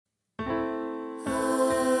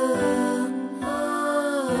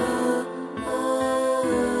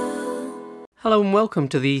Hello and welcome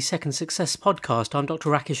to the Second Success Podcast. I'm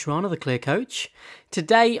Dr. Rakesh Rana, the Clear Coach.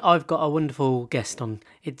 Today I've got a wonderful guest on.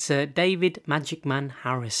 It's David Magic Man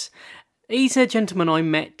Harris. He's a gentleman I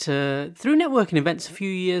met through networking events a few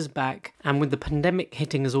years back, and with the pandemic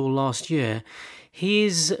hitting us all last year,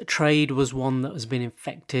 his trade was one that has been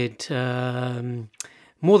infected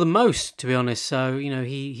more than most, to be honest. So,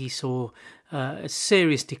 he saw a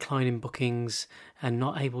serious decline in bookings and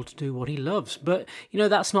not able to do what he loves. But,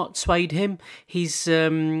 that's not swayed him. He's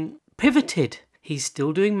pivoted. He's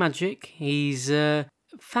still doing magic. He's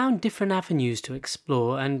found different avenues to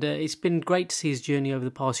explore, and it's been great to see his journey over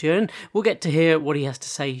the past year, and we'll get to hear what he has to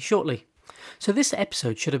say shortly. So this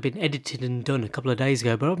episode should have been edited and done a couple of days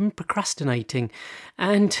ago, but I've been procrastinating,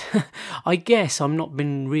 and I guess I've not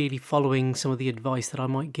been really following some of the advice that I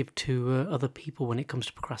might give to other people when it comes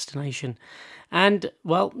to procrastination. And,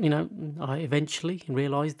 well, I eventually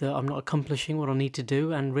realised that I'm not accomplishing what I need to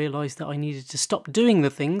do, and realised that I needed to stop doing the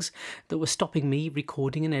things that were stopping me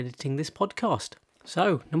recording and editing this podcast.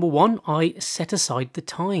 So, number one, I set aside the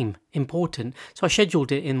time. Important. So I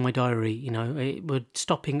scheduled it in my diary, it would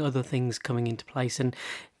stopping other things coming into place. And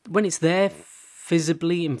when it's there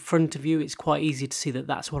visibly in front of you, it's quite easy to see that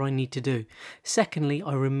that's what I need to do. Secondly,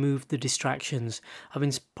 I removed the distractions. I've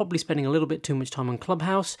been probably spending a little bit too much time on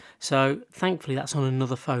Clubhouse, so thankfully that's on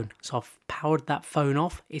another phone. So I've powered that phone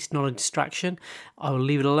off. It's not a distraction. I will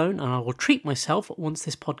leave it alone, and I will treat myself once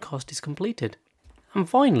this podcast is completed. And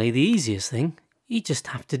finally, the easiest thing, you just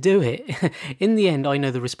have to do it. In the end, I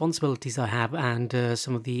know the responsibilities I have and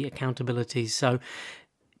some of the accountabilities. So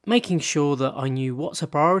making sure that I knew what's a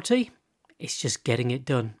priority, it's just getting it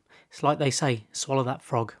done. It's like they say, swallow that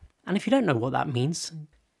frog. And if you don't know what that means,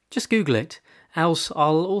 just Google it. Else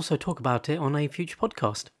I'll also talk about it on a future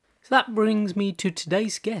podcast. So that brings me to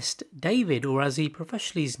today's guest, David, or as he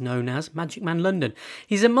professionally is known as, Magic Man London.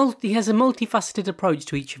 He has a multifaceted approach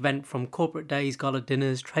to each event, from corporate days, gala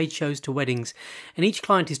dinners, trade shows to weddings, and each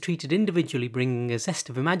client is treated individually, bringing a zest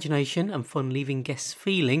of imagination and fun, leaving guests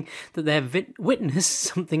feeling that they've witnessed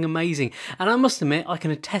something amazing. And I must admit, I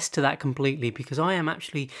can attest to that completely, because I am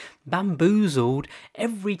actually bamboozled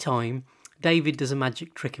every time David does a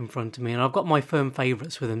magic trick in front of me, and I've got my firm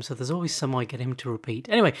favourites with him, so there's always some I get him to repeat.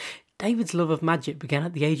 Anyway, David's love of magic began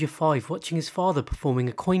at the age of 5, watching his father performing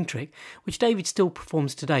a coin trick, which David still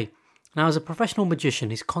performs today. Now, as a professional magician,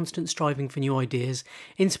 his constant striving for new ideas,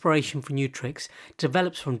 inspiration for new tricks,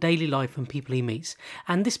 develops from daily life and people he meets,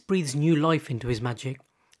 and this breathes new life into his magic.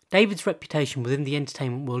 David's reputation within the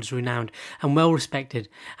entertainment world is renowned and well respected,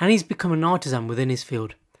 and he's become an artisan within his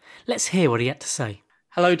field. Let's hear what he had to say.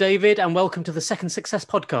 Hello, David, and welcome to the Second Success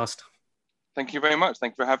Podcast. Thank you very much.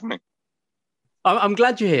 Thank you for having me. I'm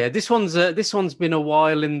glad you're here. This one's been a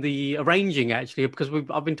while in the arranging, actually, because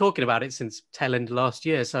I've been talking about it since tail end of last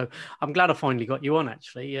year. So I'm glad I finally got you on,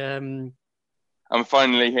 actually. I'm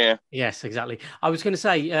finally here. Yes, exactly. I was going to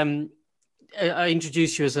say, I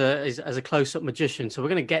introduced you as a close-up magician, so we're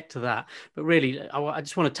going to get to that. But really, I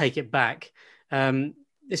just want to take it back.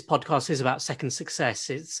 This podcast is about second success.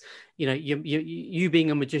 It's, you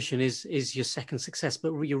being a magician is your second success,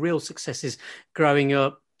 but your real success is growing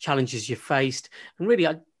up, challenges you faced. And really,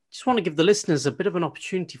 I just want to give the listeners a bit of an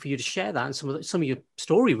opportunity for you to share that and some of your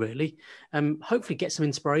story, really, hopefully get some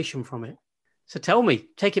inspiration from it. So tell me,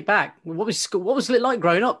 take it back. What was it like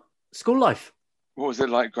growing up, school life? What was it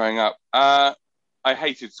like growing up? I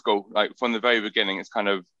hated school. Like, from the very beginning. It's kind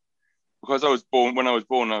of, because when I was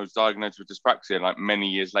born, I was diagnosed with dyspraxia, like, many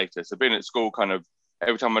years later. So being at school, kind of,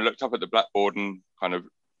 every time I looked up at the blackboard and kind of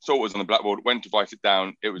saw what was on the blackboard, went to write it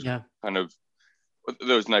down, it was kind of,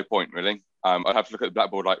 there was no point, really. I'd have to look at the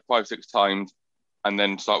blackboard like 5-6 times and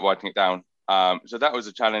then start writing it down. So that was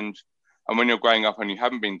a challenge. And when you're growing up and you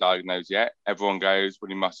haven't been diagnosed yet, everyone goes,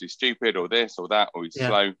 well, you must be stupid or this or that, or you're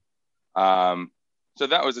slow. So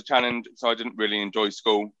that was a challenge. So I didn't really enjoy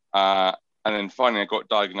school. And then finally I got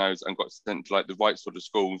diagnosed and got sent to like the right sort of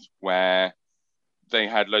schools where they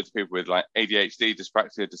had loads of people with like ADHD,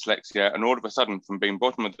 dyspraxia, dyslexia. And all of a sudden, from being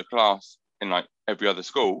bottom of the class in like every other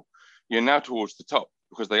school, you're now towards the top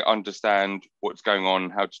because they understand what's going on,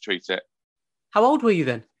 how to treat it. How old were you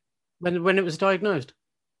then when it was diagnosed?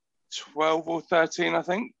 12 or 13, I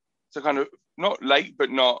think. So kind of not late, but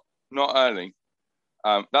not early.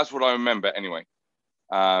 That's what I remember anyway.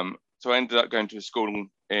 So I ended up going to a school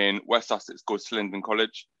in West Sussex called Slindon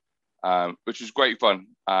College, which was great fun.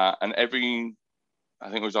 And I think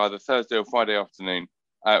it was either Thursday or Friday afternoon,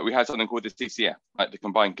 we had something called the CCF, like the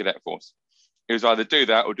Combined Cadet Force. It was either do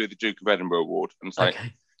that or do the Duke of Edinburgh Award. And it's like,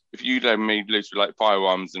 if you let me loose with like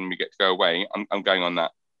firearms and we get to go away, I'm going on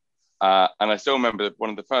that. And I still remember one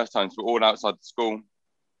of the first times we're all outside the school.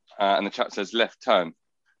 and the chap says left turn.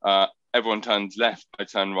 Everyone turns left, I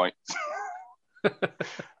turn right.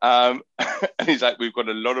 And he's like, we've got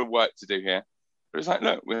a lot of work to do here. But it's like,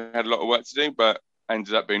 look, we had a lot of work to do, but I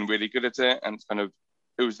ended up being really good at it. And it's kind of,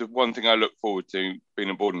 it was the one thing I look forward to being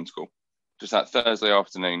in boarding school. Just that Thursday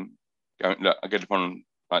afternoon, going, look, I get upon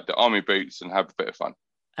like the army boots and have a bit of fun.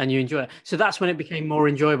 And you enjoy it. So that's when it became more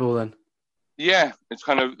enjoyable then? Yeah, it's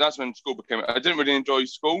kind of, that's when school became, I didn't really enjoy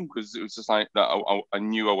school because it was just like that. I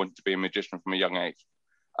knew I wanted to be a magician from a young age.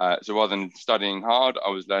 So rather than studying hard, I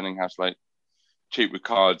was learning how to like cheat with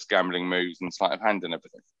cards, gambling moves, and sleight of hand and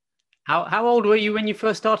everything. How old were you when you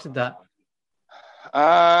first started that?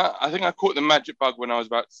 I think I caught the magic bug when I was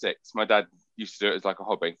about 6. My dad used to do it as like a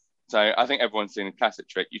hobby. So I think everyone's seen a classic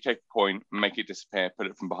trick. You take a coin, make it disappear, put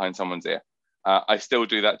it from behind someone's ear. I still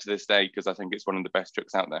do that to this day because I think it's one of the best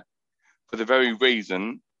tricks out there. For the very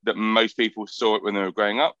reason that most people saw it when they were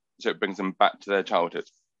growing up, so it brings them back to their childhood.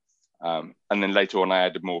 And then later on, I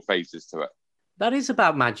added more phases to it. That is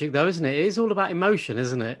about magic, though, isn't it? It is all about emotion,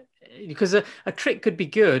 isn't it? Because a trick could be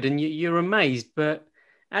good and you're amazed, but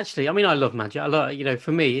actually, I mean, I love magic. I love,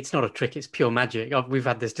 for me, it's not a trick; it's pure magic. We've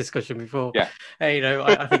had this discussion before. Yeah.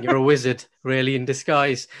 I think you're a wizard, really, in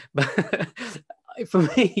disguise. But for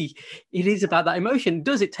me, it is about that emotion.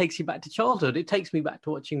 It takes you back to childhood. It takes me back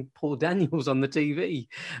to watching Paul Daniels on the TV,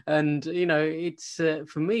 and it's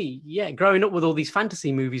for me, growing up with all these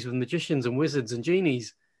fantasy movies with magicians and wizards and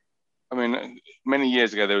genies. I mean, many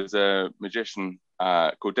years ago, there was a magician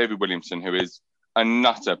called David Williamson who is a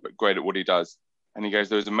nutter but great at what he does. And he goes,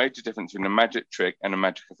 there's a major difference between a magic trick and a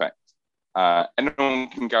magic effect. Anyone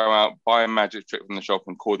can go out, buy a magic trick from the shop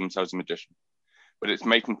and call themselves a magician. But it's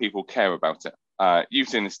making people care about it. You've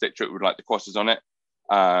seen the stick trick with like the crosses on it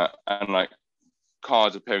and like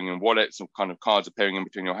cards appearing in wallets and kind of cards appearing in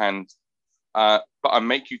between your hands. But I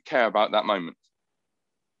make you care about that moment.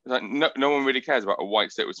 Like no one really cares about a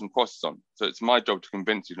white stick with some crosses on. So it's my job to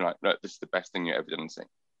convince you, like, look, this is the best thing you're ever going to see.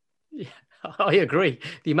 Yeah, I agree.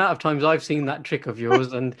 The amount of times I've seen that trick of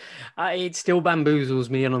yours, and it still bamboozles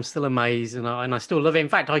me, and I'm still amazed, and I still love it. In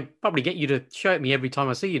fact, I probably get you to show it me every time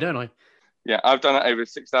I see you, don't I? Yeah, I've done it over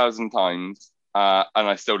 6,000 times, and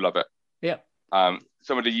I still love it. Yeah.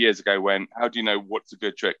 Somebody years ago went, how do you know what's a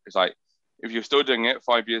good trick? It's like, if you're still doing it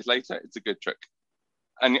 5 years later, it's a good trick.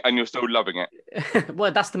 And you're still loving it.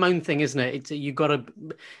 Well, that's the main thing, isn't it? It's you got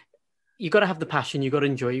to have the passion, you got to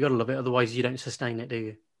enjoy it, you got to love it. Otherwise, you don't sustain it, do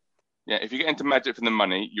you? Yeah, if you get into magic for the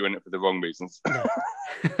money, you're in it for the wrong reasons.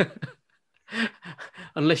 Yeah.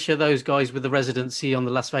 Unless you're those guys with the residency on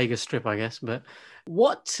the Las Vegas Strip, I guess. But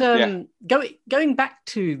what going back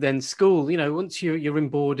to then school, once you're in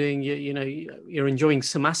boarding, you're enjoying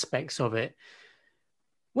some aspects of it.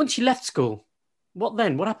 Once you left school, what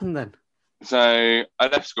then? What happened then? So I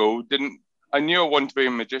left school. I knew I wanted to be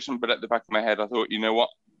a magician, but at the back of my head, I thought, you know what?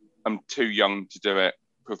 I'm too young to do it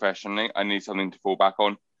professionally. I need something to fall back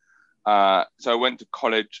on. So I went to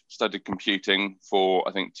college, studied computing for,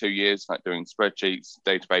 I think, 2 years, like doing spreadsheets,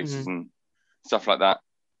 databases and stuff like that.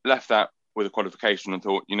 Left that with a qualification and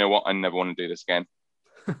thought, you know what? I never want to do this again.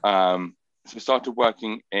 So I started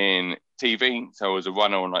working in TV. So I was a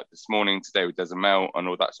runner on like This Morning, Today with Des Mel and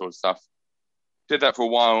all that sort of stuff. Did that for a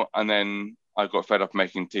while, and then I got fed up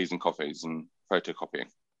making teas and coffees and photocopying.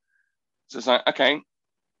 So it's like, okay,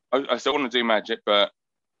 I still want to do magic, but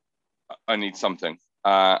I need something.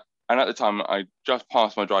 And at the time, I just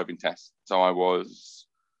passed my driving test. So I was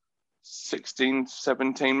 16,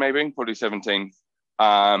 17, maybe, probably 17.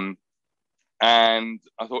 And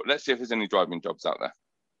I thought, let's see if there's any driving jobs out there.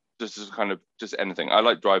 Just anything. I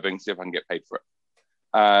like driving, see if I can get paid for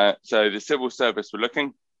it. So the civil service were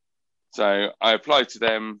looking. So I applied to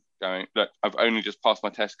them going, look, I've only just passed my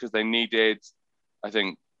test because they needed, I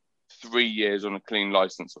think, 3 years on a clean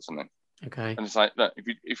license or something. Okay. And it's like, look,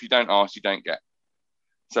 if you don't ask, you don't get.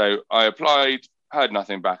 So I applied, heard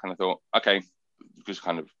nothing back, and I thought, okay, just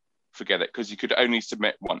kind of forget it because you could only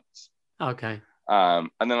submit once. Okay. And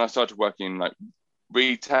then I started working in like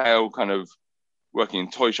retail, kind of working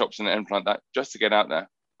in toy shops and anything like that, just to get out there.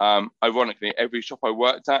 Ironically, every shop I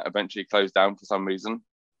worked at eventually closed down for some reason.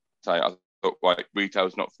 So I thought, right,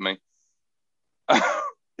 retail's not for me.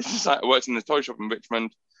 It's just like I worked in the toy shop in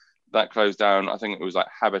Richmond. That closed down. I think it was like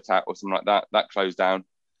Habitat or something like that. That closed down.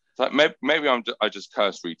 So like maybe I just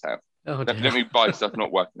cursed retail. Oh, let me buy stuff,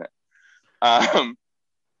 not working it.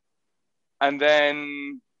 And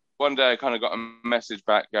then one day I kind of got a message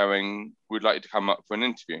back going, we'd like you to come up for an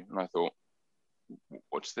interview. And I thought,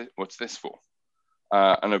 what's this for?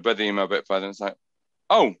 And I read the email a bit further and it's like,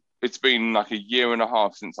 oh, it's been like 1.5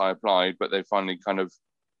 years since I applied, but they finally kind of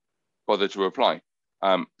bothered to reply.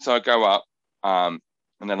 So I go up,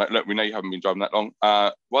 And they're like, look, we know you haven't been driving that long.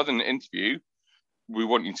 Rather than an interview, we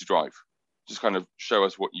want you to drive. Just kind of show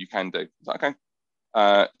us what you can do. It's like, okay.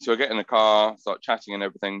 So I get in the car, start chatting and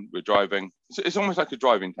everything. We're driving. It's almost like a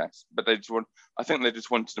driving test, but I think they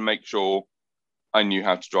just wanted to make sure I knew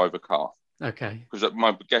how to drive a car. Okay. Because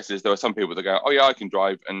my guess is there were some people that go, oh yeah, I can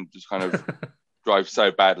drive, and just kind of drive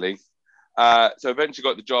so badly. So eventually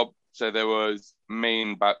got the job. So there was me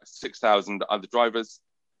and about 6,000 other drivers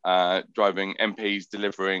driving MPs,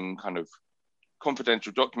 delivering kind of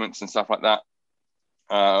confidential documents and stuff like that.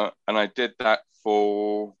 And I did that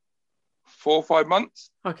for 4 or 5 months.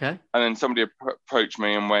 Okay. And then somebody approached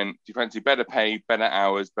me and went, do you fancy better pay, better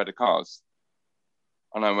hours, better cars?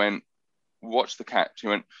 And I went, what's the catch? He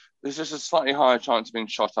went, there's just a slightly higher chance of being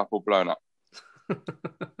shot up or blown up. And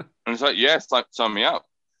it's like, yes, sign me up.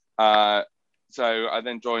 So I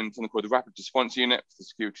then joined something called the Rapid Response Unit for the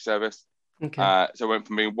security service. Okay. So I went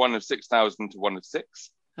from being one of 6,000 to one of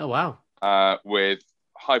 6. Oh, wow. With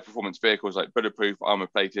high performance vehicles like bulletproof, armor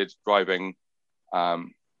plated, driving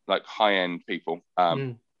like high end people.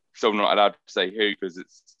 Still not allowed to say who because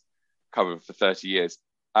it's covered for 30 years.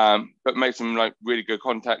 But made some like really good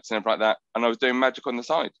contacts and everything like that. And I was doing magic on the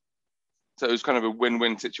side. So it was kind of a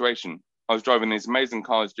win-win situation. I was driving these amazing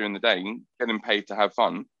cars during the day, getting paid to have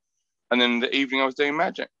fun. And then in the evening I was doing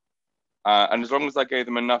magic. And as long as I gave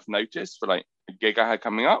them enough notice for like a gig I had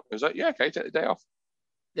coming up, it was like, yeah, okay, take the day off.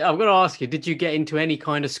 Yeah, I'm going to ask you, did you get into any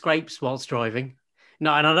kind of scrapes whilst driving?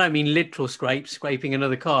 No, and I don't mean literal scrapes, scraping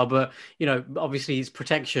another car, but, you know, obviously it's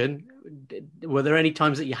protection. Were there any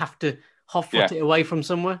times that you have to hot-foot it away from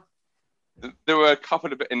somewhere? There were a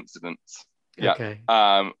couple of incidents. Yeah. Okay.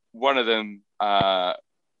 One of them, one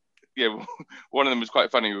of them was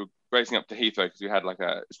quite funny. We were racing up to Heathrow because we had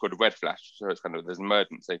it's called a red flash. So it's kind of, there's an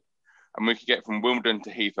emergency. And we could get from Wimbledon to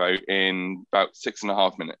Heathrow in about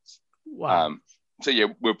 6.5 minutes. Wow. So yeah,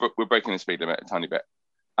 we're breaking the speed limit a tiny bit.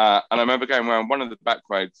 And I remember going around one of the back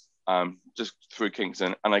roads just through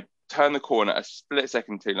Kingston, and I turned the corner a split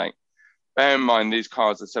second too late. Bear in mind, these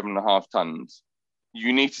cars are 7.5 tons.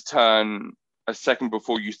 You need to turn a second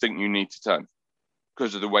before you think you need to turn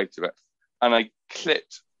because of the weight of it. And I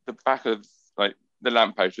clipped the back of the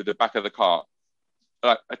lamppost with the back of the car,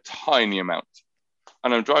 like a tiny amount.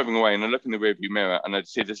 And I'm driving away and I look in the rearview mirror and I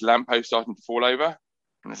see this lamppost starting to fall over.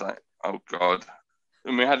 And it's like, oh God.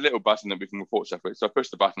 And we had a little button that we can report stuff with. So I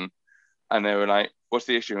pushed the button and they were like, what's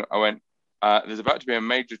the issue? I went, there's about to be a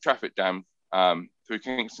major traffic jam through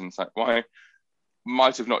Kingston. It's like, why?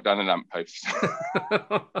 Might have knocked down a lamppost.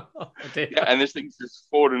 Yeah, and this thing's just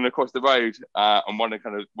fallen across the road on one of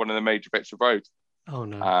the major bits of road. Oh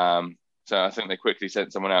no. So I think they quickly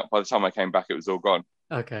sent someone out. By the time I came back, it was all gone.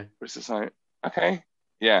 Okay. It's just like, okay.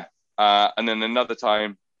 Yeah. And then another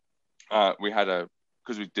time we had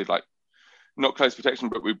because we did not close protection,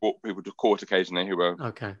 but we brought people to court occasionally who were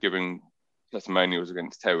giving testimonials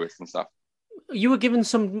against terrorists and stuff. You were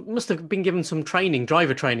must have been given some training,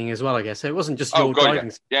 driver training as well, I guess. So it wasn't just your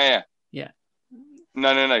driving. Yeah.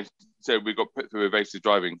 No. So we got put through evasive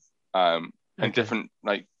driving and different,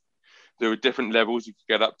 there were different levels you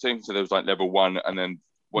could get up to. So there was level 1, and then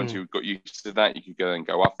once you got used to that, you could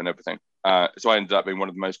go up and everything. So I ended up being one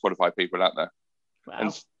of the most qualified people out there.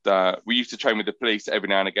 Wow. And we used to train with the police every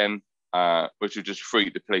now and again, which would just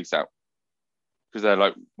freak the police out. Because they're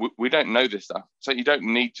like, we don't know this stuff. So you don't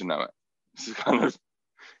need to know it. It's kind of,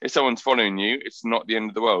 if someone's following you, it's not the end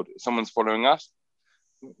of the world. If someone's following us,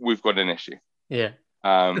 we've got an issue. Yeah.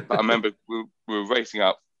 But I remember we were racing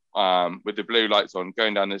up with the blue lights on,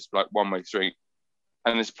 going down this one-way street,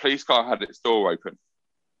 and this police car had its door open.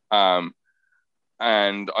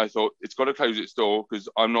 And I thought, it's got to close its door because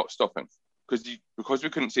I'm not stopping. Because we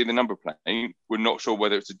couldn't see the number plate, we're not sure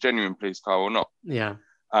whether it's a genuine police car or not. Yeah.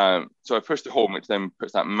 So I pushed the horn, which then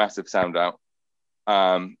puts that massive sound out.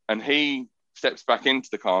 And he steps back into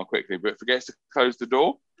the car quickly, but forgets to close the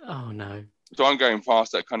door. Oh, no. So I'm going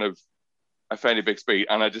past at kind of a fairly big speed,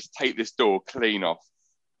 and I just take this door clean off.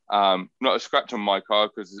 Not a scratch on my car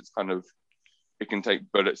because it's it can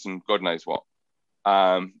take bullets and God knows what.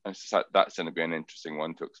 And it's just that's going to be an interesting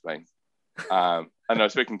one to explain. And I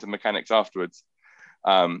was speaking to mechanics afterwards,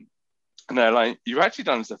 and they're like, you've actually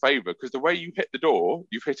done us a favor because the way you hit the door,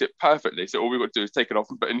 you've hit it perfectly. So all we've got to do is take it off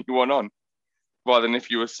and put a new one on. Rather than if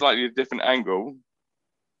you were slightly a different angle,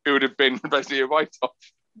 it would have been basically a write-off.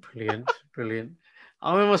 Brilliant.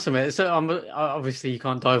 I must admit, so obviously you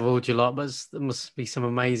can't divulge a lot, but there must be some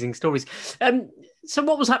amazing stories. So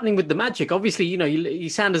what was happening with the magic? Obviously, you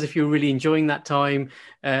sound as if you were really enjoying that time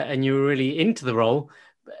and you were really into the role.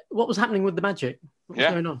 What was happening with the magic? What was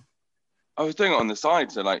going on? I was doing it on the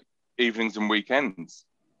side, so evenings and weekends.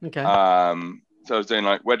 Okay. So I was doing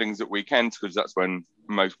like weddings at weekends because that's when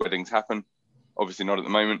most weddings happen. Obviously not at the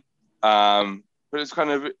moment. But it's kind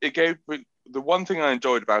of, it gave, the one thing I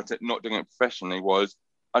enjoyed about it, not doing it professionally, was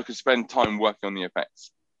I could spend time working on the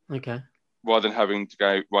effects Okay. rather than having to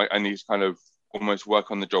go, right, I need to kind of almost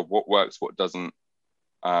work on the job, what works, what doesn't.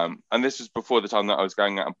 And this was before the time that I was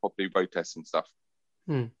going out and properly road tests and stuff.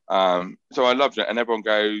 So I loved it. And everyone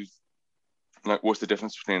goes, like, what's the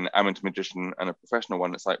difference between an amateur magician and a professional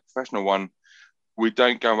one? It's like, professional one, we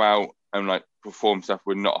don't go out and like perform stuff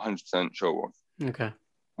we're not 100% sure on. Okay.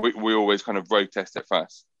 We always kind of road test it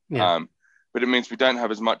first. Yeah. But it means we don't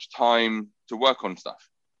have as much time to work on stuff,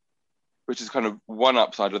 which is kind of one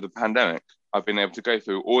upside of the pandemic. I've been able to go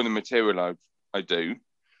through all the material I do,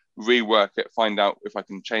 rework it, find out if I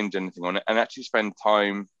can change anything on it, and actually spend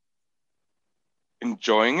time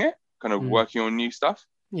enjoying it, kind of working on new stuff.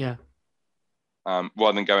 Yeah.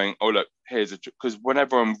 Rather than going, oh, look, here's a trick. Because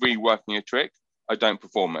whenever I'm reworking a trick, I don't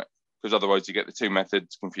perform it, because otherwise you get the two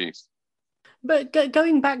methods confused. But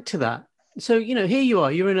going back to that, so here you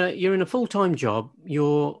are. You're in a full-time job.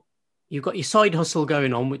 You've got your side hustle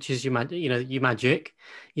going on, which is your magic.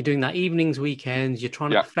 You're doing that evenings, weekends. You're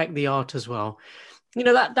trying to perfect the art as well.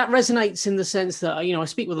 That resonates in the sense that I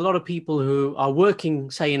speak with a lot of people who are working,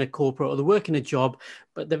 say, in a corporate, or they work in a job,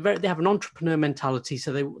 but they have an entrepreneur mentality,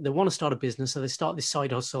 so they want to start a business, so they start this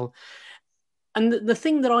side hustle. And the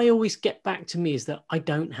thing that I always get back to me is that I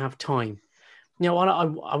don't have time. I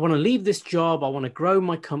want to leave this job. I want to grow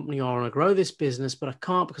my company. I want to grow this business, but I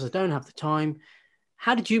can't because I don't have the time.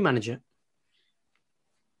 How did you manage it?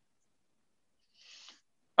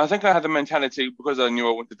 I think I had the mentality, because I knew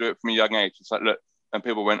I wanted to do it from a young age. It's like, look, and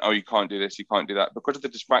people went, oh, you can't do this, you can't do that. Because of the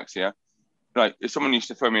dyspraxia, like if someone used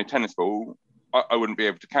to throw me a tennis ball, I wouldn't be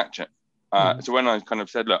able to catch it. So when I kind of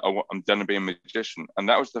said, look, I'm going to be a magician. And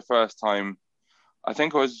that was the first time. I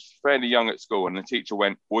think I was fairly young at school, and the teacher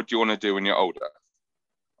went, what do you want to do when you're older?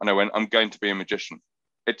 And I went, I'm going to be a magician.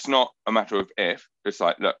 It's not a matter of if, it's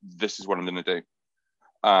like, look, this is what I'm going to do.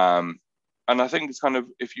 And I think it's kind of,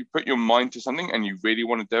 if you put your mind to something and you really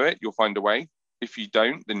want to do it, you'll find a way. If you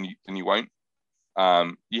don't, then you won't.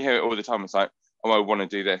 You hear it all the time. It's like, oh, I want to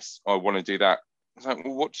do this, or I want to do that. It's like,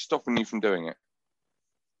 well, what's stopping you from doing it?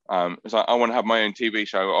 It's like, I want to have my own TV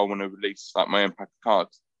show. I want to release like my own pack of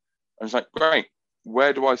cards. And it's like, great.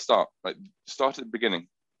 Where do I start? Like, start at the beginning.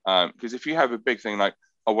 Because if you have a big thing like,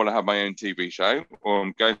 I want to have my own TV show, or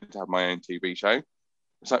I'm going to have my own TV show,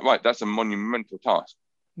 it's like, right, that's a monumental task.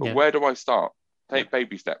 But where do I start? Take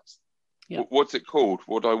baby steps. What's it called?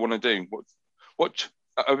 What do I want to do? What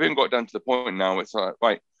I've even got down to the point now. It's like,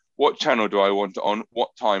 right, what channel do I want it on?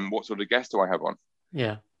 What time? What sort of guest do I have on?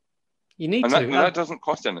 Yeah, you need and to. That doesn't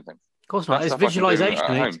cost anything. Of course not. It's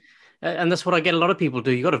visualization. And that's what I get a lot of people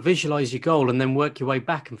do. You got to visualize your goal and then work your way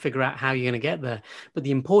back and figure out how you're going to get there. But the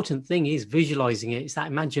important thing is visualizing it. It's that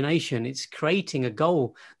imagination. It's creating a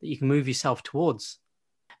goal that you can move yourself towards.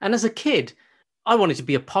 And as a kid, I wanted to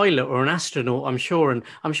be a pilot or an astronaut, I'm sure. And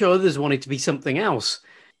I'm sure others wanted to be something else.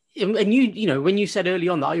 And when you said early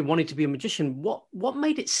on that I wanted to be a magician, what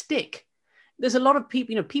made it stick? There's a lot of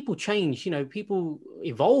people, people change, people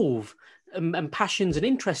evolve. And passions and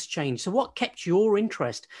interests change. So what kept your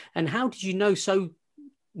interest, and how did you know so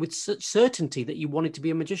with such certainty that you wanted to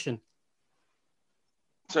be a magician?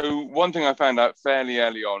 So one thing I found out fairly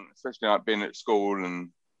early on, especially like being at school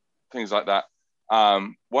and things like that,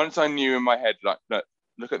 once I knew in my head, like,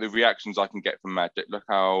 look at the reactions I can get from magic. Look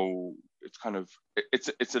how it's kind of,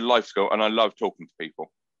 it's a life skill, and I love talking to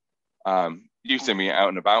people. You see me out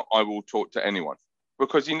and about, I will talk to anyone,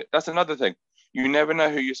 because that's another thing. You never know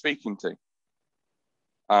who you're speaking to.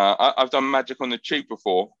 I've done magic on the tube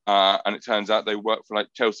before, and it turns out they work for like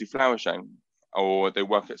Chelsea Flower Show, or they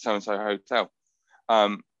work at so-and-so hotel.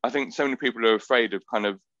 I think so many people are afraid of kind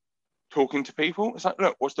of talking to people. It's like,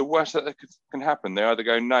 look, what's the worst that can happen? They either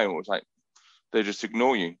go no, or it's like they just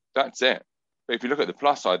ignore you. That's it. But if you look at the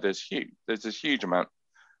plus side, there's this huge amount.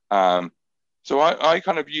 So I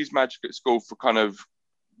kind of use magic at school for kind of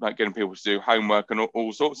like getting people to do homework and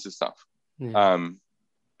all sorts of stuff. Yeah.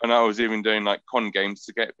 And I was even doing like con games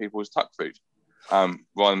to get people's tuck food, rather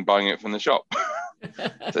than buying it from the shop. So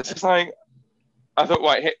it's just like, I thought,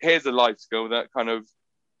 right, here's a life skill that kind of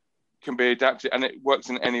can be adapted, and it works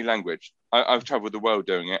in any language. I've traveled the world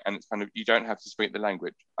doing it, and it's kind of, you don't have to speak the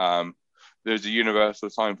language. There's a universal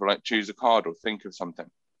sign for like choose a card or think of something.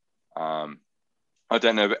 I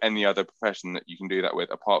don't know of any other profession that you can do that with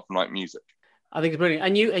apart from like music. I think it's brilliant.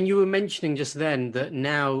 And you were mentioning just then that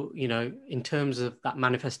now, in terms of that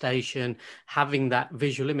manifestation, having that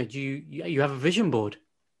visual image, you have a vision board.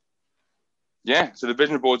 Yeah. So the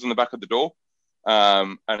vision board's on the back of the door,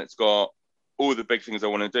 and it's got all the big things I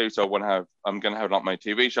want to do. So I'm going to have like my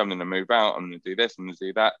TV show. I'm going to move out. I'm going to do this. I'm going to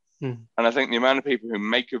do that. Mm. And I think the amount of people who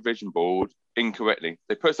make a vision board incorrectly,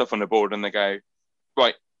 they put stuff on the board and they go,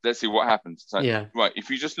 right, let's see what happens. It's like, Yeah. right, if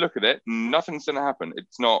you just look at it, nothing's going to happen.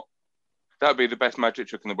 It's not, that would be the best magic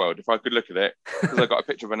trick in the world. If I could look at it, because I got a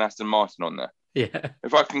picture of an Aston Martin on there. Yeah.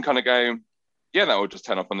 If I can kind of go, yeah, that will just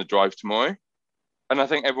turn up on the drive tomorrow. And I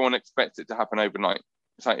think everyone expects it to happen overnight.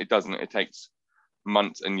 It's like, it doesn't. It takes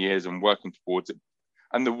months and years and working towards it.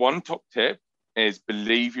 And the one top tip is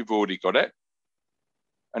believe you've already got it.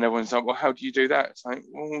 And everyone's like, well, how do you do that? It's like,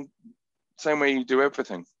 well, same way you do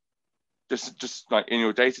everything. Just like in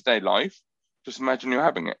your day-to-day life, just imagine you're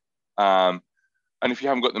having it. And if you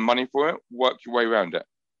haven't got the money for it, work your way around it.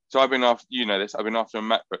 So I've been after, you know this, I've been after a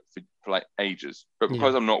MacBook for like ages. But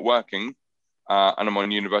because I'm not working and I'm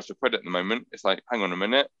on universal credit at the moment, it's like, hang on a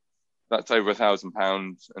minute, that's over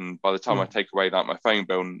 £1,000. And by the time I take away like my phone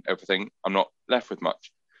bill and everything, I'm not left with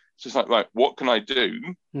much. It's just like, right, what can I do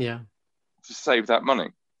to save that money?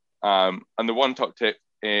 And the one top tip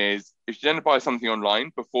is if you're going to buy something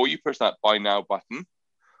online, before you push that buy now button,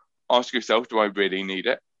 ask yourself, do I really need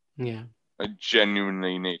it? Yeah. I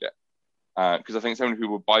genuinely need it. Because I think so many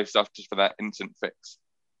people buy stuff just for that instant fix.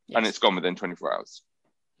 Yes. And it's gone within 24 hours.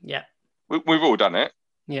 Yeah. We've all done it.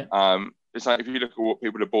 Yeah. It's like if you look at what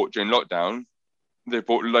people have bought during lockdown, they've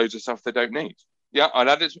bought loads of stuff they don't need. Yeah, I'd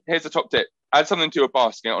add it. Here's the top tip. Add something to a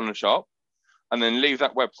basket on the shop and then leave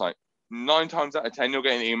that website. 9 times out of 10, you'll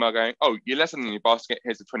get an email going, oh, you're less than in your basket.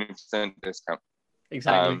 Here's a 20% discount.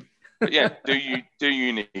 Exactly. But yeah, do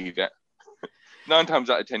you need it? 9 times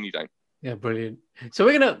out of 10, you don't. Yeah, brilliant. So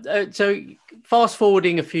we're gonna so fast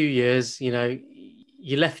forwarding a few years. You know,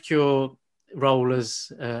 you left your role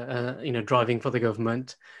as driving for the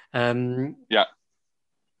government. Became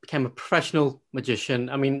a professional magician.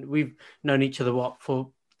 I mean, we've known each other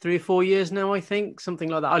for 3 or 4 years now, I think, something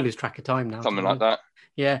like that. I lose track of time now. Something like that.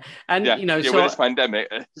 Yeah, and so with this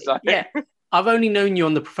pandemic, yeah, I've only known you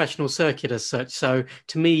on the professional circuit as such. So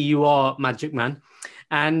to me, you are Magic Man,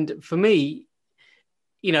 and for me,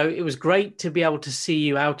 you know, it was great to be able to see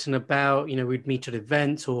you out and about. You know, we'd meet at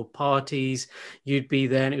events or parties. You'd be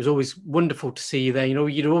there, and it was always wonderful to see you there. You know,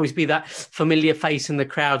 you'd always be that familiar face in the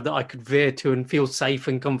crowd that I could veer to and feel safe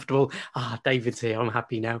and comfortable. David's here. I'm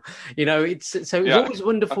happy now. You know, it was always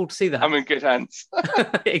wonderful to see that. I'm in good hands.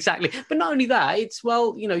 Exactly. But not only that,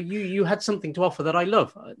 you had something to offer that I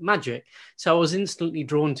love, magic. So I was instantly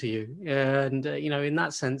drawn to you. And, in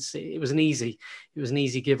that sense, it was an easy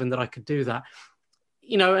given that I could do that.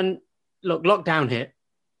 You know, and look, lockdown hit,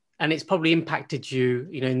 and it's probably impacted you,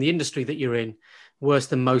 in the industry that you're in, worse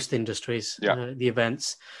than most industries, the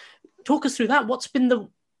events. Talk us through that. What's been the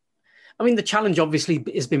challenge obviously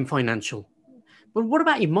has been financial, but what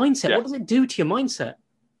about your mindset? Yeah. What does it do to your mindset?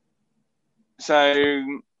 So,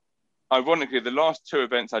 ironically, the last 2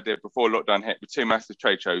 events I did before lockdown hit were 2 massive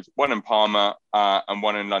trade shows, one in Parma and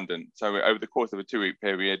one in London. So over the course of a 2-week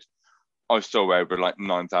period, I saw over like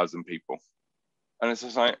 9,000 people. And it's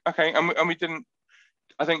just like, okay, and we didn't,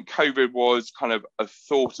 I think COVID was kind of a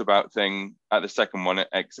thought about thing at the second one at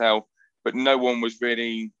Excel, but no one was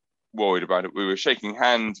really worried about it. We were shaking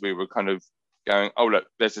hands. We were kind of going, oh, look,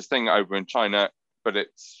 there's this thing over in China, but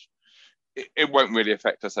it won't really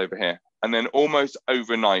affect us over here. And then almost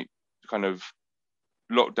overnight, kind of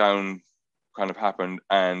lockdown kind of happened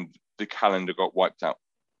and the calendar got wiped out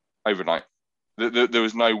overnight. There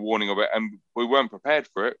was no warning of it. And we weren't prepared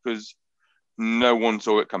for it because no one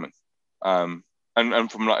saw it coming. And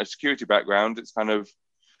from like a security background, it's kind of,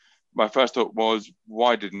 my first thought was,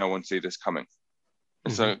 why did no one see this coming?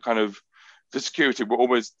 Mm-hmm. So kind of the security,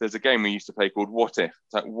 there's a game we used to play called What If?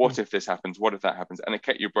 It's like, what if this happens? What if that happens? And it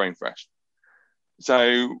kept your brain fresh.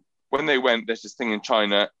 So when they went, there's this thing in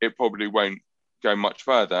China, it probably won't go much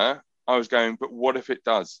further. I was going, but what if it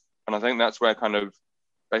does? And I think that's where kind of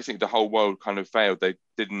basically the whole world kind of failed. They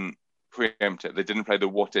didn't preempt it. They didn't play the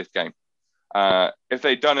what if game. If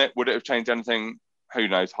they'd done it, would it have changed anything? Who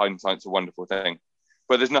knows? Hindsight's a wonderful thing,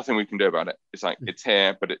 but there's nothing we can do about it. It's like, it's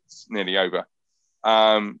here, but it's nearly over.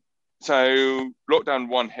 So lockdown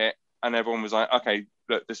 1 hit and everyone was like, okay,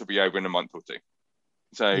 look, this will be over in a month or 2.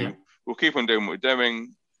 So we'll keep on doing what we're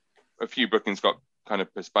doing. A few bookings got kind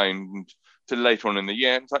of postponed to later on in the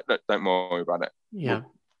year. It's like, look, don't worry about it.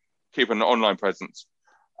 We'll keep an online presence.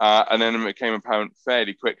 And then it became apparent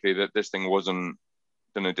fairly quickly that this thing wasn't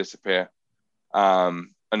going to disappear.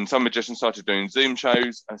 And some magicians started doing Zoom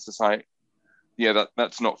shows, and it's just like,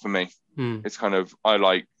 that's not for me. It's kind of, I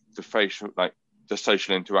like the facial, like the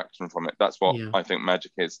social interaction from it. That's what I think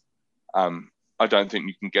magic is. I don't think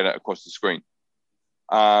you can get it across the screen.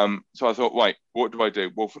 So I thought, right, what do I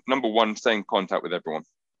do? Well, number one, stay in contact with everyone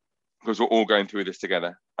because we're all going through this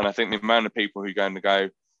together. And I think the amount of people who are going to go,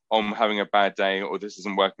 oh, I'm having a bad day or this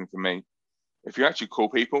isn't working for me. If you actually call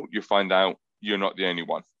people, you find out you're not the only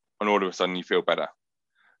one. And all of a sudden you feel better.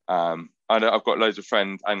 I've got loads of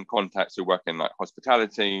friends and contacts who work in like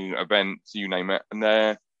hospitality, events, you name it, and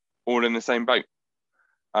they're all in the same boat.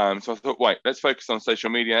 So I thought, right, let's focus on social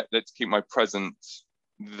media. Let's keep my presence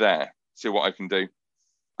there, see what I can do.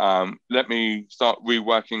 Let me start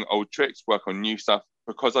reworking old tricks, work on new stuff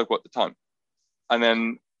because I've got the time. And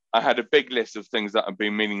then I had a big list of things that I've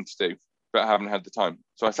been meaning to do, but I haven't had the time.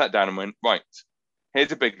 So I sat down and went, right,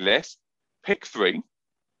 here's a big list, pick 3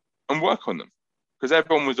 and work on them. Because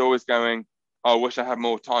everyone was always going, oh, I wish I had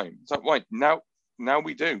more time. It's like, right, now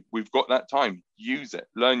we do. We've got that time. Use it.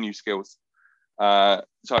 Learn new skills. So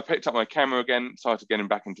I picked up my camera again, started getting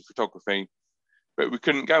back into photography, but we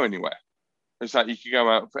couldn't go anywhere. It's like you could go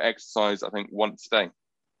out for exercise, I think, once a day.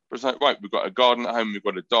 But it's like, right, we've got a garden at home, we've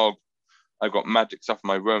got a dog, I've got magic stuff in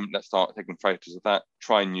my room. Let's start taking photos of that,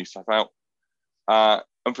 trying new stuff out.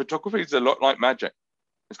 And photography is a lot like magic.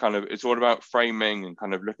 It's all about framing and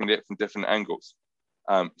kind of looking at it from different angles.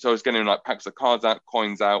 So I was getting like packs of cards out,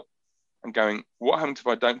 coins out, and going, what happens if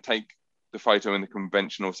I don't take the photo in the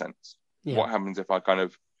conventional sense? Yeah. What happens if I kind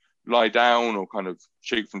of lie down or kind of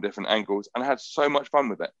shoot from different angles? And I had so much fun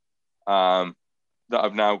with it that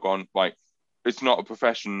I've now gone, right, it's not a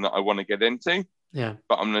profession that I want to get into,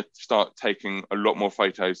 but I'm going to start taking a lot more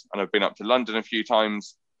photos. And I've been up to London a few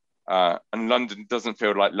times, and London doesn't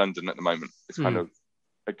feel like London at the moment. It's kind of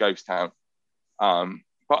a ghost town.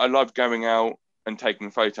 But I love going out and taking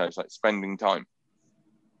photos, like spending time.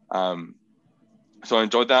 So I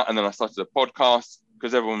enjoyed that. And then I started a podcast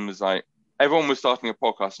because everyone was starting a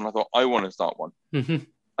podcast, and I thought, I want to start one. Mm-hmm.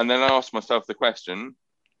 And then I asked myself the question,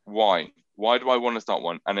 why? Why do I want to start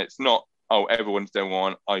one? And it's not, oh, everyone's doing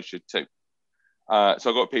one, I should too. So I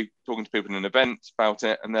got talking to people in events about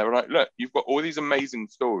it, and they were like, look, you've got all these amazing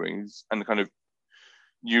stories and kind of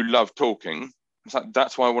you love talking. It's like,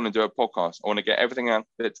 that's why I want to do a podcast. I want to get everything out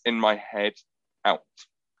that's in my head out.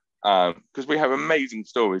 Because we have amazing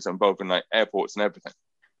stories involving like airports and everything.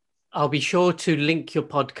 I'll be sure to link your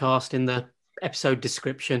podcast in the episode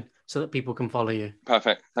description so that people can follow you.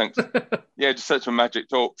 Perfect, thanks. Yeah, just search for Magic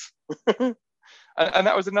Talks. and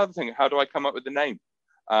that was another thing. How do I come up with the name?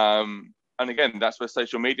 And again, that's where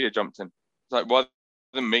social media jumped in. It's like, rather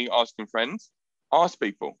than me asking friends, ask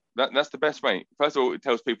people. That's the best way. First of all, it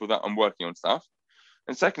tells people that I'm working on stuff.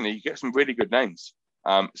 And secondly, you get some really good names.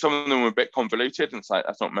 Some of them were a bit convoluted, and it's like,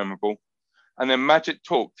 that's not memorable. And then Magic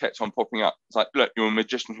Talk kept on popping up. It's like, look, you're a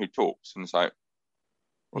magician who talks. And it's like,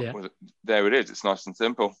 there it is. It's nice and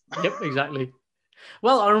simple. Yep, exactly.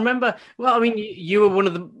 Well, I remember. Well, I mean, you were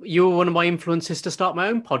one of my influences to start my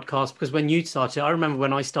own podcast, because when you started, I remember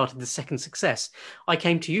when I started The Second Success, I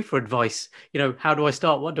came to you for advice. How do I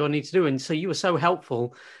start? What do I need to do? And so you were so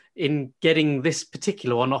helpful in getting this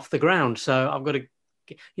particular one off the ground. So I've got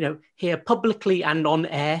to, here publicly and on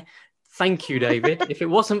air, thank you, David. If it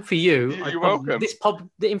wasn't for you, you're welcome.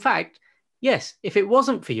 In fact, yes, if it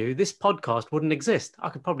wasn't for you, this podcast wouldn't exist. I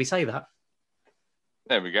could probably say that.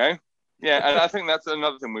 There we go. Yeah, and I think that's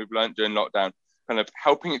another thing we've learned during lockdown. Kind of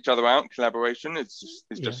helping each other out, collaboration is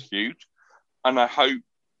just huge. And I hope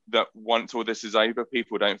that once all this is over,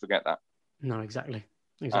 people don't forget that. No, exactly.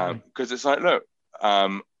 Because it's like, look,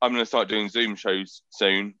 I'm going to start doing Zoom shows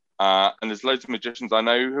soon, and there's loads of magicians I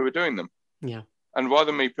know who are doing them. Yeah. And rather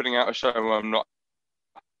than me putting out a show I'm not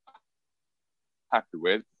happy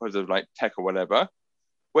with because of like tech or whatever,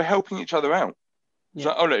 we're helping each other out.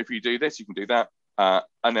 Yeah. So, look, if you do this, you can do that.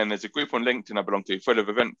 And then there's a group on LinkedIn I belong to full of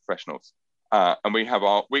event professionals. And we have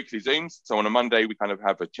our weekly Zooms. So on a Monday, we kind of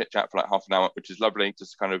have a chit chat for like half an hour, which is lovely.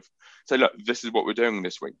 Just kind of say, look, this is what we're doing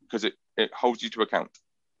this week, because it holds you to account.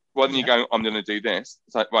 Rather than you go, I'm going to do this.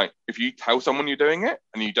 It's like, right, if you tell someone you're doing it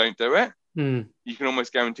and you don't do it, you can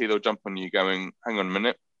almost guarantee they'll jump on you going, hang on a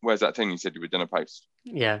minute, where's that thing you said you were going to post?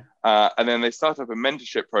 Yeah. And then they start up a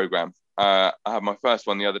mentorship program. I had my first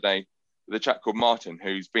one the other day with a chap called Martin,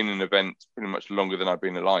 who's been in events pretty much longer than I've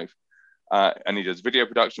been alive. And he does video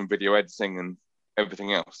production, video editing, and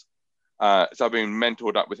everything else. So I've been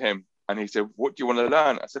mentored up with him. And he said, what do you want to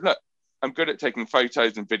learn? I said, look, I'm good at taking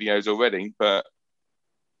photos and videos already, but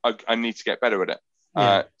I need to get better at it.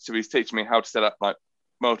 Yeah. So he's teaching me how to set up like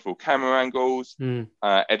multiple camera angles,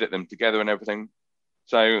 edit them together and everything.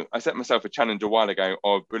 So I set myself a challenge a while ago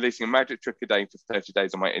of releasing a magic trick a day for 30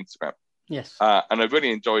 days on my Instagram. Yes. And I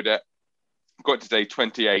really enjoyed it. Got to day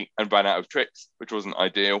 28 and ran out of tricks, which wasn't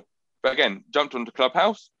ideal. But again, jumped onto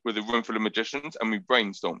Clubhouse with a room full of magicians and we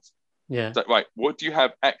brainstormed. Yeah. It's like, right, what do you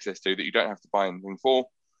have access to that you don't have to buy anything for?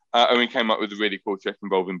 And we came up with a really cool trick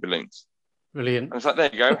involving balloons. Brilliant. And it's like, there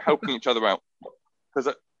you go, helping each other out.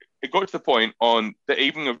 Because it got to the point on the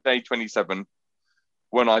evening of day 27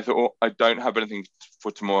 when I thought, I don't have anything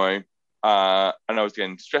for tomorrow. And I was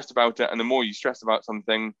getting stressed about it. And the more you stress about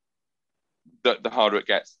something, the harder it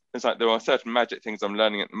gets. It's like there are certain magic things I'm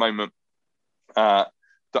learning at the moment that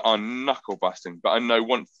are knuckle busting. But I know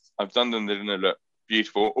once I've done them, they're going to look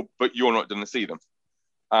beautiful, but you're not going to see them.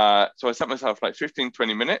 So I set myself like 15,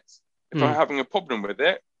 20 minutes. If I'm having a problem with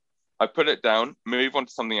it, I put it down, move on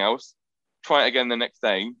to something else, try it again the next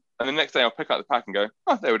day. And the next day I'll pick up the pack and go,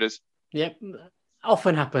 oh, there it is. Yep.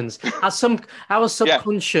 Often happens. Our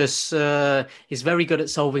subconscious is very good at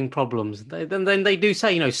solving problems. Then they do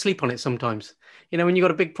say, sleep on it sometimes. When you've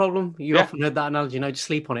got a big problem, you often heard that analogy, just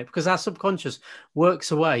sleep on it, because our subconscious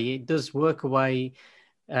works away. It does work away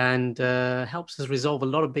and helps us resolve a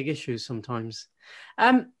lot of big issues sometimes.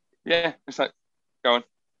 It's like, go on.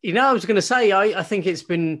 I was going to say, I think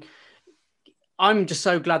I'm just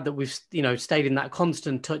so glad that we've, stayed in that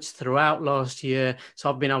constant touch throughout last year. So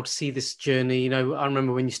I've been able to see this journey. I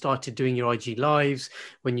remember when you started doing your IG lives,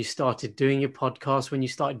 when you started doing your podcast, when you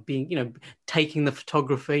started being, taking the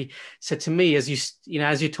photography. So to me, as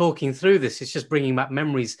as you're talking through this, it's just bringing back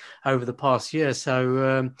memories over the past year.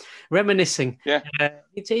 So reminiscing. Yeah.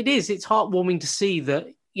 It's heartwarming to see that,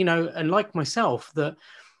 and like myself, that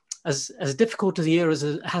as difficult as the year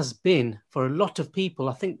has been for a lot of people,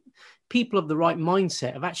 I think people of the right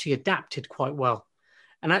mindset have actually adapted quite well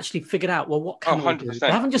and actually figured out, well, what can I do?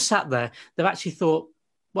 They haven't just sat there. They've actually thought,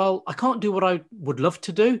 well, I can't do what I would love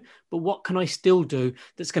to do, but what can I still do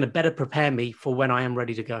that's going to better prepare me for when I am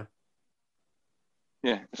ready to go?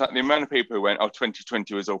 Yeah, it's like the amount of people who went,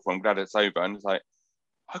 2020 was awful, I'm glad it's over. And it's like,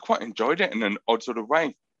 I quite enjoyed it in an odd sort of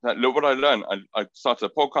way. Like, look what I learned. I started a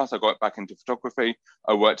podcast, I got back into photography,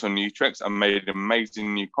 I worked on new tricks, I made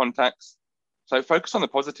amazing new contacts. So focus on the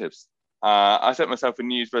positives. I set myself a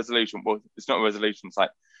New Year's resolution. Well, it's not a resolution. It's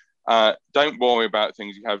like, don't worry about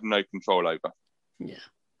things you have no control over. Yeah,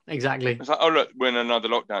 exactly. It's like, oh, look, we're in another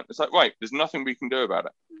lockdown. It's like, right, there's nothing we can do about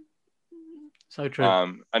it. So true.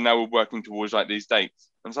 And now we're working towards like these dates.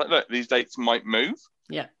 And it's like, look, these dates might move.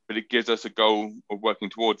 Yeah. But it gives us a goal of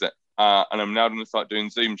working towards it. And I'm now going to start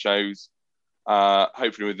doing Zoom shows,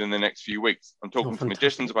 hopefully within the next few weeks. I'm talking to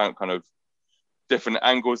magicians about kind of different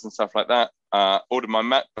angles and stuff like that. Ordered my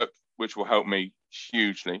MacBook, which will help me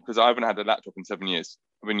hugely because I haven't had a laptop in 7 years.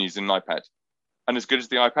 I've been using an iPad. And as good as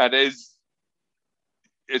the iPad is,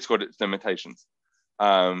 it's got its limitations. So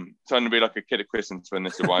I'm going to be like a kid at Christmas when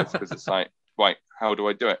this arrives because it's like, right, how do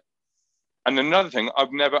I do it? And another thing,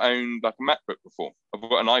 I've never owned like a MacBook before. I've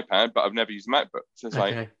got an iPad, but I've never used a MacBook. So it's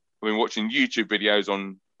like, I've been watching YouTube videos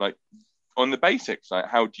on the basics, like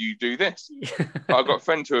how do you do this? But I've got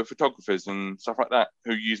friends who are photographers and stuff like that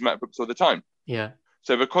who use MacBooks all the time. Yeah.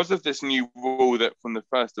 So because of this new rule that from the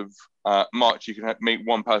 1st of March, you can meet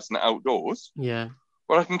one person outdoors. Yeah.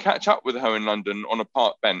 Well, I can catch up with her in London on a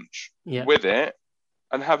park bench with it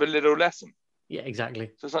and have a little lesson. Yeah,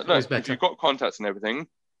 exactly. So it's like, look, if you've got contacts and everything,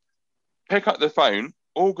 pick up the phone,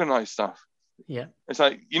 organize stuff. Yeah. It's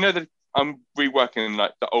like, that I'm reworking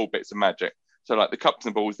like the old bits of magic. So like the cups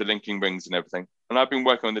and balls, the linking rings and everything. And I've been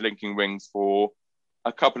working on the linking rings for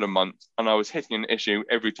a couple of months and I was hitting an issue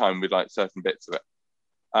every time with like certain bits of it.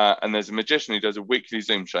 And there's a magician who does a weekly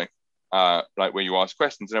Zoom show, like where you ask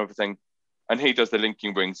questions and everything. And he does the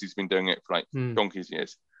linking rings. He's been doing it for like donkey's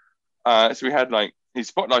years. So we had he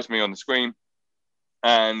spotlighted me on the screen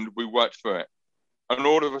and we worked through it. And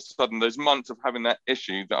all of a sudden, those months of having that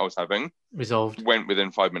issue that I was having resolved went within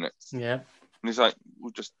 5 minutes. Yeah. And he's like,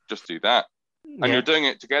 well, just do that. And you're doing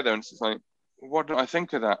it together. And it's just like, what did I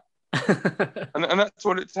think of that? and that's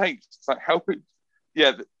what it takes. It's like help it.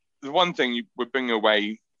 Yeah. The one thing we're bringing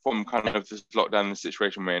away from kind of this lockdown and the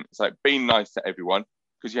situation we're in, it's like be nice to everyone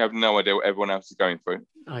because you have no idea what everyone else is going through.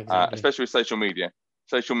 Exactly. Especially with social media.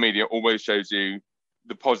 Social media always shows you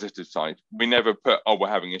the positive side. We never put, oh, we're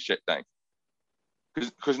having a shit day.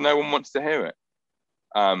 Because no one wants to hear it.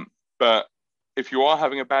 But if you are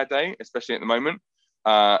having a bad day, especially at the moment,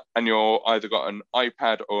 and you're either got an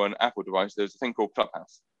iPad or an Apple device, there's a thing called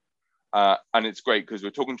Clubhouse. And it's great because we're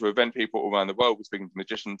talking to event people all around the world, we're speaking to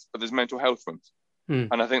magicians, but there's mental health rooms.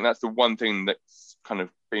 And I think that's the one thing that's kind of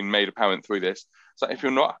been made apparent through this. So if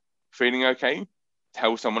you're not feeling okay,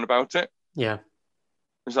 tell someone about it. Yeah.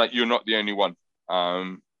 It's like you're not the only one.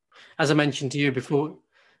 As I mentioned to you before,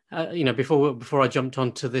 before I jumped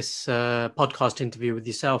onto this podcast interview with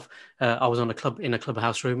yourself, I was in a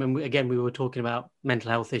clubhouse room, and we were talking about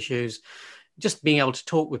mental health issues, just being able to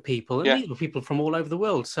talk with people, and Yeah. these were people from all over the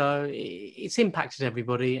world. So it's impacted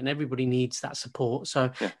everybody, and everybody needs that support.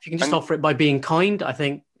 So if you can just offer it by being kind, I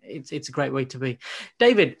think it's a great way to be.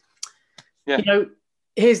 David,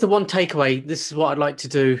 here's the one takeaway. This is what I'd like to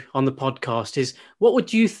do on the podcast: is what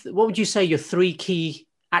would you say your 3 key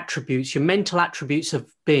attributes, your mental attributes, have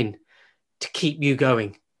been to keep you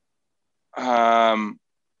going?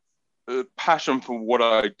 Passion for what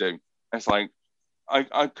I do. It's like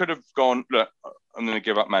I could have gone, look, I'm going to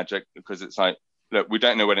give up magic because it's like, look, we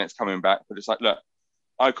don't know when it's coming back, but it's like, look,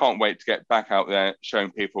 I can't wait to get back out there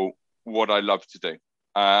showing people what I love to do.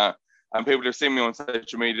 And people have seen me on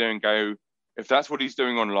social media and go, if that's what he's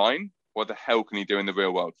doing online, what the hell can he do in the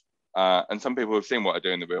real world? And some people have seen what I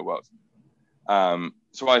do in the real world.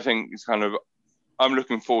 So I think it's kind of, I'm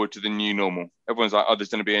looking forward to the new normal. Everyone's like, oh, there's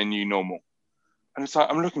going to be a new normal. And it's like,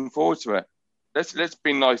 I'm looking forward to it. Let's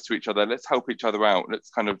be nice to each other. Let's help each other out. Let's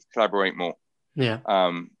kind of collaborate more. Yeah.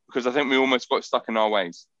 Because I think we almost got stuck in our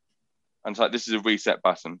ways. And it's like, this is a reset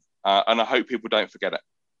button. And I hope people don't forget it.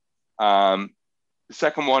 The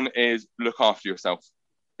second one is look after yourself.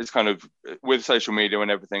 It's kind of, with social media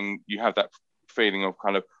and everything, you have that feeling of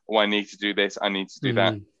kind of, oh, I need to do this, I need to do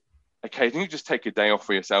that. Occasionally, just take a day off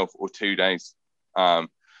for yourself or 2 days.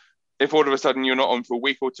 If all of a sudden you're not on for a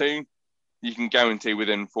week or two, you can guarantee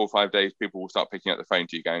within 4 or 5 days, people will start picking up the phone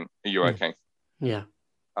to you going, are you okay? Yeah.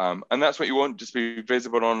 And that's what you want, just be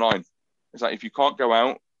visible online. It's like, if you can't go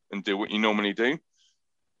out and do what you normally do,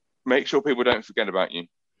 make sure people don't forget about you.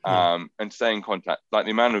 And stay in contact. Like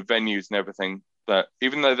the amount of venues and everything that,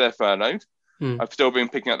 even though they're furloughed, I've still been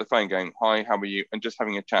picking up the phone going, hi, how are you? And just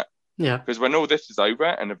having a chat. Yeah. Because when all this is over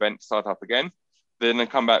and events start up again, they're going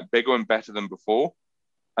to come back bigger and better than before.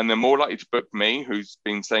 And they're more likely to book me, who's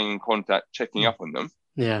been staying in contact, checking up on them.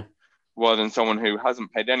 Yeah. Rather than someone who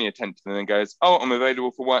hasn't paid any attention and then goes, oh, I'm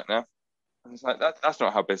available for work now. And it's like, that's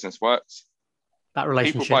not how business works. That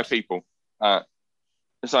relationship. People by people.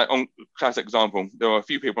 It's like, on classic example, there are a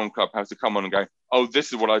few people on Clubhouse who come on and go, oh,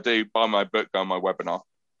 this is what I do, buy my book, go on my webinar.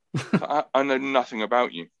 So I know nothing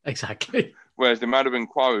about you. Exactly. Whereas the amount of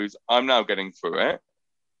inquiries I'm now getting through it,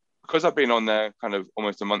 because I've been on there kind of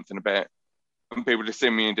almost a month and a bit, and people just see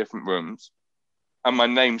me in different rooms, and my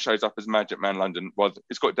name shows up as Magic Man London. Well,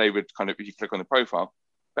 it's got David kind of, if you click on the profile,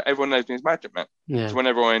 but everyone knows me as Magic Man. Yeah. So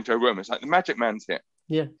whenever I enter a room, it's like, the Magic Man's here.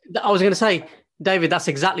 Yeah. I was going to say, David, that's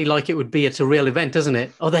exactly like it would be at a real event, isn't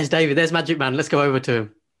it? Oh, there's David, there's Magic Man. Let's go over to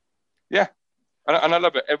him. Yeah. And I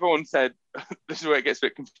love it. Everyone said, this is where it gets a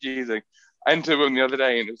bit confusing. I entered a room the other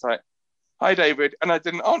day and it was like, hi, David. And I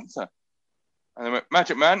didn't answer. And I went,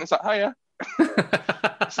 Magic Man. It's like, hiya.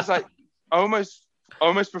 It's just like, I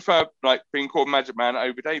almost prefer like being called Magic Man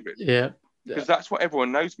over David. Yeah. Because that's what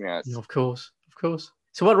everyone knows me as. Of course.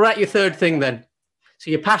 So what about your third thing then? So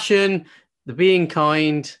your passion, the being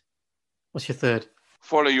kind. What's your third?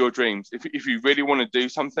 Follow your dreams. If you really want to do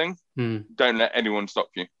something, don't let anyone stop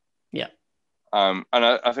you. Yeah. And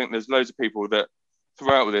I think there's loads of people that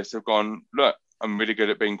throughout this have gone, look, I'm really good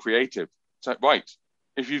at being creative. It's like, right,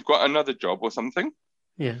 if you've got another job or something,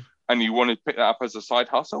 and you want to pick that up as a side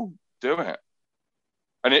hustle, do it.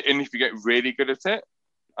 And if you get really good at it,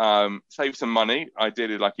 save some money,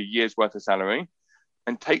 ideally like a year's worth of salary,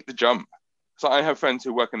 and take the jump. So I have friends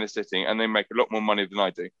who work in the city and they make a lot more money than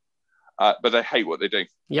I do. But they hate what they do.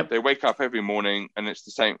 Yep. They wake up every morning and it's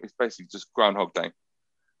the same. It's basically just Groundhog Day.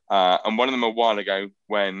 And one of them a while ago,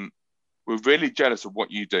 when we're really jealous of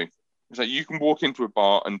what you do, it's like you can walk into a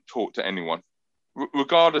bar and talk to anyone,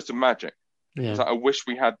 regardless of magic. Yeah. It's like, I wish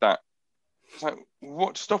we had that. It's like,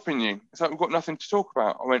 what's stopping you? It's like, we've got nothing to talk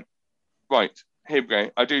about. I went, right, here we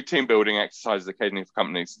go. I do team building exercises occasionally for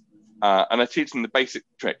companies. And I teach them the basic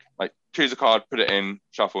trick, like choose a card, put it in,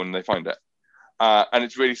 shuffle, and they find it. And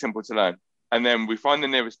it's really simple to learn. And then we find the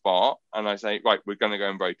nearest bar and I say, right, we're going to go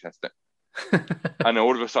and road test it. And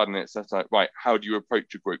all of a sudden it's just like, right, how do you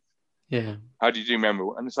approach a group? Yeah. How do you do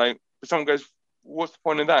memorable? And it's like, someone goes, what's the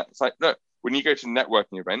point of that? It's like, look, when you go to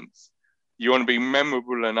networking events, you want to be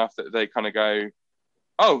memorable enough that they kind of go,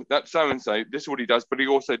 oh, that's so-and-so, this is what he does, but he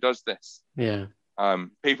also does this. Yeah.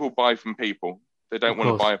 People buy from people. They don't want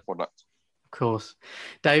to buy a product. Of course.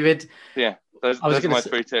 David. Yeah, those are my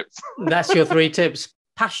 3 tips. That's your 3 tips.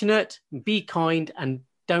 Passionate, be kind, and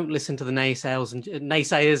don't listen to the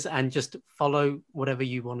naysayers and just follow whatever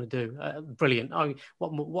you want to do. Brilliant.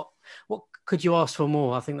 What could you ask for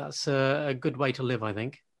more? I think that's a good way to live, I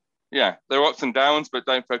think. Yeah, there are ups and downs, but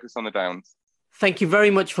don't focus on the downs. Thank you very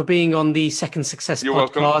much for being on the Second Success You're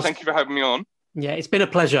podcast. welcome. Thank you for having me on. Yeah, it's been a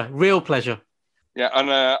pleasure. Real pleasure. Yeah, and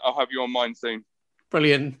I'll have you on mine soon.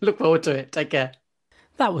 Brilliant. Look forward to it. Take care.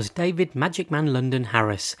 That was David Magic Man London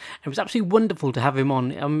Harris. It was absolutely wonderful to have him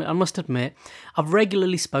on. I must admit, I've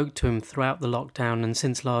regularly spoke to him throughout the lockdown and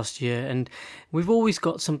since last year, and we've always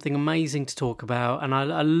got something amazing to talk about, and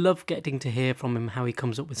I love getting to hear from him how he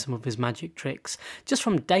comes up with some of his magic tricks, just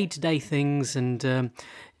from day-to-day things, and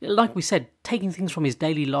like we said, taking things from his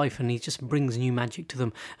daily life, and he just brings new magic to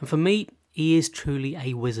them. And for me, he is truly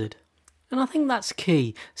a wizard. And I think that's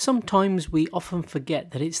key. Sometimes we often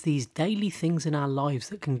forget that it's these daily things in our lives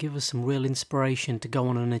that can give us some real inspiration to go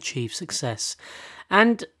on and achieve success.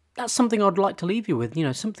 And that's something I'd like to leave you with,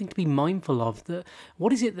 something to be mindful of. That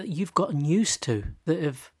what is it that you've gotten used to that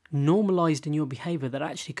have normalised in your behaviour that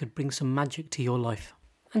actually could bring some magic to your life?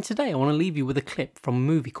 And today I want to leave you with a clip from a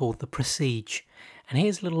movie called The Prestige. And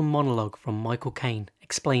here's a little monologue from Michael Caine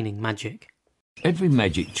explaining magic. Every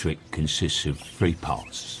magic trick consists of 3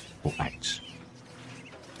 parts, or acts.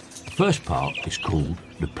 The first part is called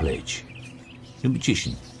the pledge. The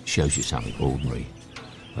magician shows you something ordinary,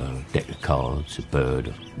 a deck of cards, a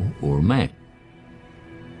bird, or a man.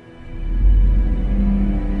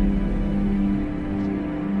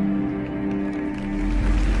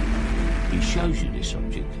 He shows you this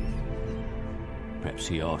object. Perhaps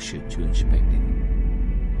he asks you to inspect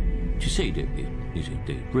it, to see that it is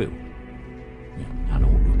indeed real,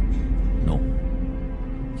 unaltered, normal.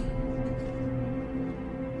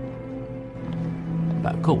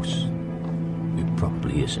 But of course, it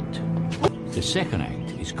probably isn't. The second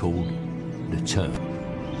act is called the turn.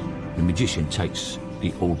 The magician takes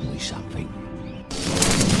the ordinary something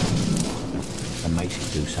and makes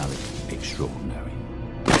it do something extraordinary.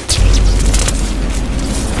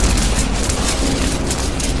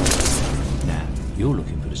 Now, you're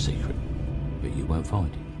looking for the secret, but you won't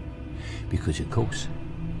find it. Because of course,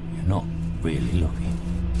 you're not really looking.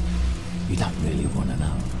 You don't really want to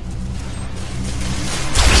know.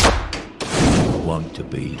 Want to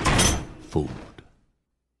be fooled.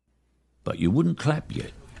 But you wouldn't clap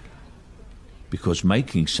yet, because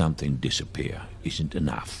making something disappear isn't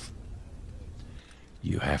enough.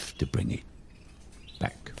 You have to bring it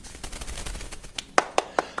back.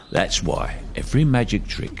 That's why every magic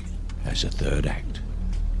trick has a third act,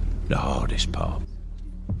 the hardest part,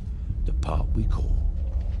 the part we call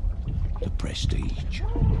the prestige.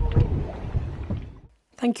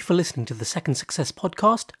 Thank you for listening to the Second Success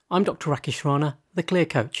Podcast. I'm Dr. Rakesh Rana, the Clear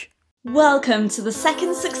Coach. Welcome to the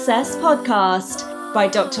Second Success Podcast by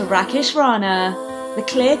Dr. Rakesh Rana, the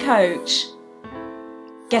Clear Coach.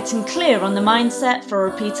 Getting clear on the mindset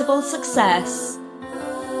for repeatable success.